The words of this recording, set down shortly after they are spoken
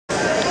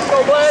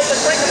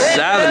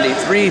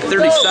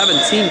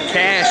73-37, Team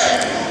Cash,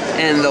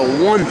 and the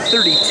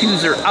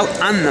 132s are out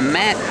on the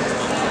mat.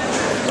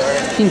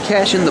 Team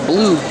Cash in the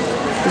blue.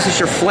 This is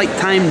your Flight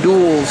Time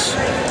Duels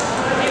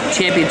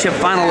championship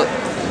final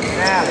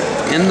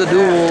in the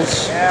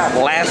duels.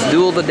 Last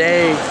duel of the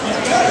day.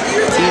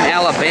 Team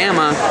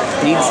Alabama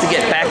needs to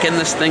get back in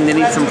this thing. They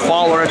need some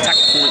fall or attack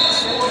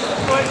points.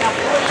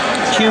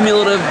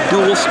 Cumulative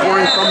duel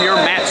scoring from your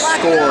match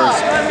scores.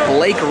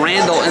 Blake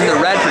Randle in the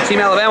red for Team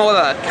Alabama with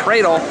a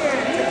cradle.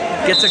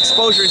 Gets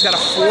exposure. He's got a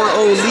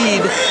 4-0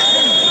 lead.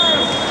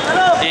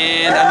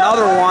 And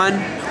another one.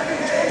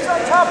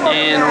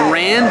 And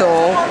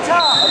Randle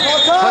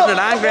putting it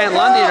on Grant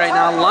Lundy right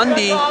now.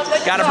 Lundy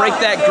got to break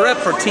that grip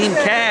for Team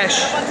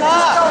Cash.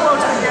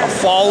 A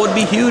fall would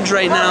be huge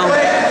right now.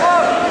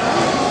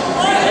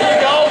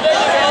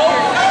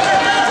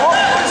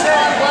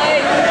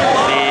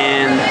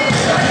 And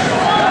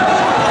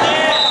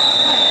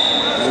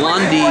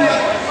Lundy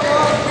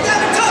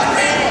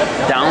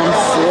down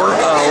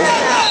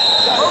 4-0.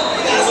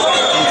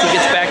 Once he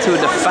gets back to a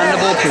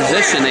defendable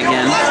position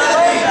again,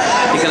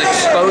 he can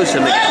expose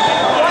him again.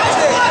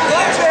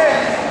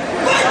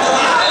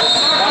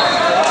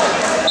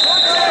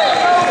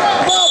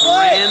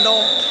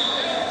 Randle.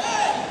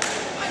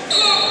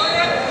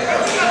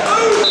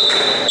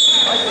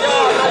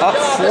 Up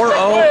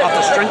 4-0 off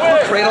the strength of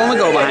the cradle and the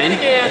go behind.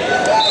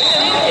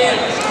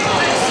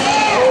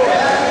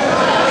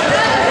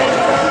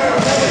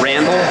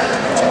 Randle.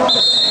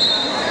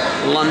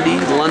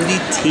 Lundy,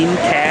 Team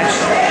Cash.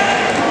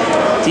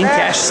 Team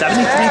Cash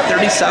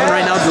 73-37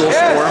 right now, dual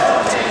score.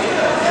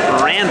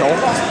 Randle,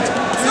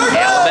 the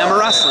Alabama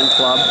Wrestling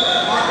Club,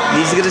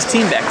 needs to get his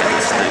team back in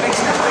this thing.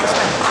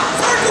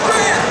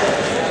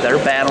 They're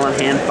battling,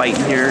 hand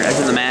fighting here, edge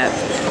of the mat.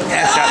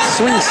 Half shot,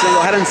 swing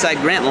single, head inside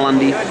Grant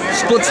Lundy,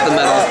 splits the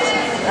middle.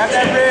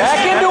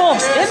 Back into him,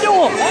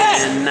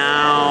 And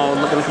now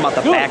looking to come out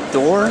the back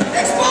door.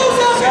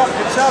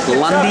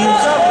 Lundy,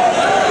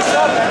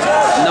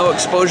 no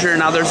exposure,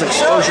 now there's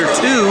exposure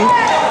 2.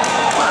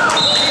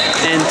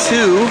 And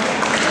 2.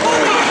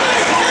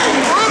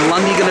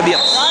 Lundy gonna be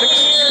up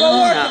 6-2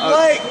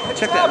 now.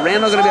 Check that.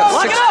 Randle gonna be up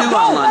 6-2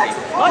 on Lundy.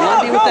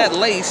 Lundy with that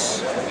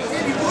lace.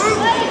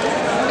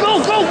 Go!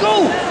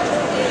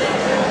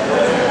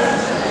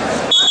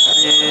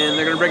 And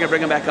they're gonna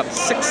bring him back up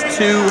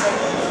 6-2.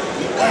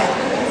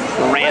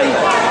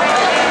 Randle.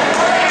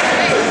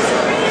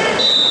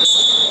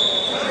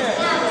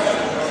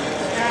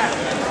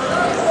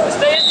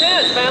 Stay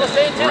intense, man. Let's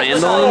stay intense.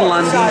 Randle and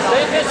Lundy.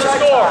 Stay intense to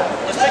score.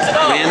 Let's mix it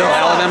up. Randle,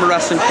 Alabama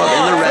Wrestling Club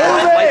in the red.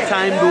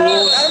 Lifetime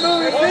Duels.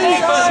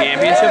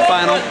 Championship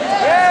final.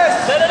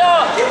 Yes, set it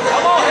up.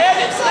 Come on, head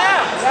it,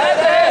 snap. Snap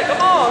the head.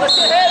 Come on, let's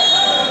get head.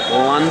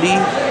 Lundy.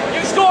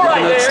 You score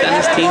right Going to there. extend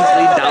his team's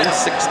lead down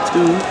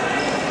 6-2.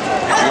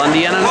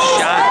 Lundy on a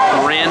shot.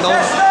 Randle.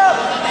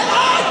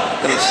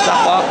 Going to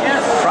step up.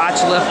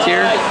 Crotch lift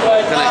here.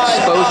 Going to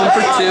expose him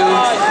for 2.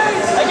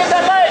 Hey, get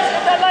that lace.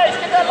 Get that lace.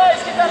 Get that lace.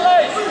 Get that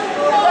lace.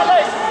 Get that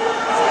lace.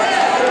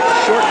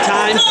 Short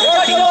time.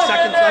 15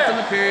 seconds left in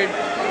the period.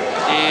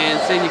 And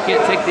saying you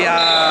can't take the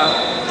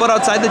foot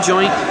outside the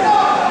joint.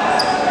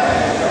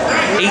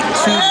 8-2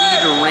 lead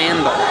to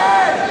Randle.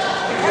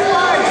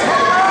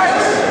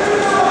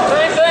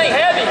 Same thing.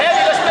 Heavy.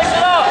 Let's mix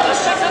it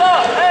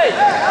up. Hey,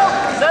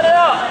 set it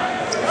up.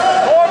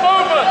 More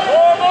movement.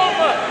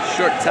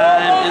 Short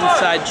time,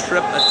 inside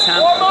trip attempt.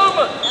 More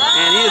movement.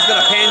 And he is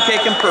going to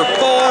pancake him for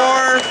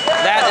 4.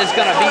 That is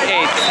going to be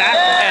a tap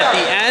at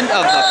the end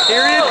of the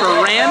period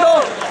for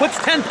Randle. Puts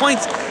 10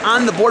 points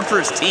on the board for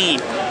his team.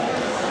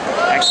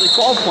 Actually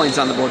 12 points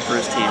on the board for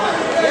his team.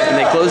 And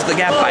they close the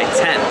gap by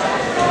 10.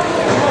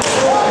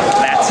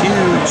 That's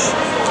huge.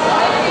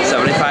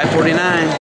 75-49.